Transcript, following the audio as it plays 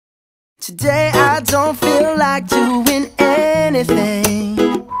Today I don't feel like doing anything.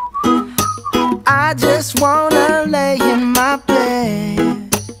 I just wanna lay in my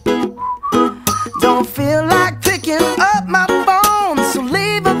bed. Don't feel like picking up my phone, so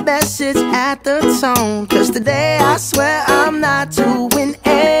leave a message at the tone. Cause today I swear I'm not doing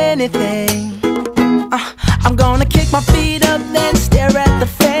anything. I'm gonna kick my feet up, then stare at the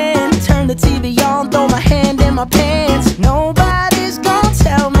fan. Turn the TV on, throw my hand in my pants. Nobody's gonna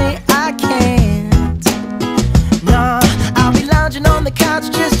tell me I can't. Nah, I'll be lounging on the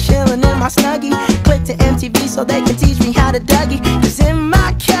couch, just chilling in my Snuggie. Click to MTV so they can teach me how to Dougie. Cause in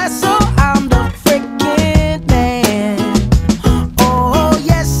my castle I'm the freaking man. Oh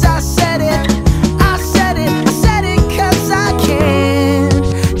yes, I said it, I said it, I said it cause I can.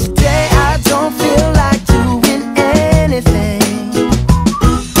 Today I don't feel like doing anything.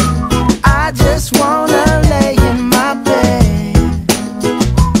 I just wanna lay in my bed.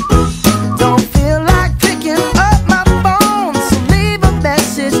 Don't feel like picking up my phone, so leave a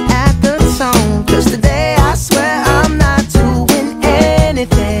message at the tone. Cause today I swear I'm not doing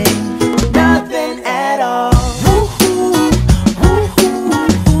anything. Nothing at all. Woo-hoo, woo-hoo,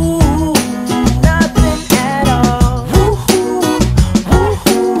 woo-hoo. Nothing at all. Woo-hoo,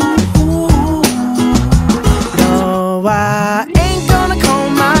 woo-hoo, woo-hoo. No, I ain't gonna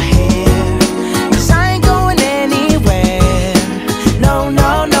comb my hair, cause I ain't going anywhere. No,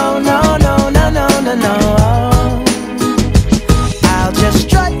 no, no, no, no, no, no, no, no. I'll just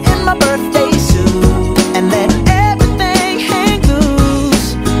strut in my birthday suit and let everything hang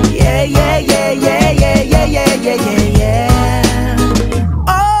loose. Yeah, yeah, yeah, yeah, yeah, yeah, yeah, yeah, yeah, yeah.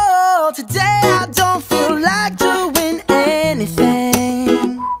 Oh, today I don't feel like doing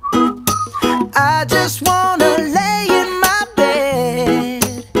anything. I just wanna lay in my bed.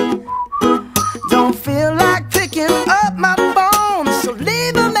 Don't feel like picking up my phone, so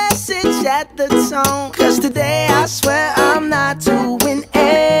leave a message at the tone. Cause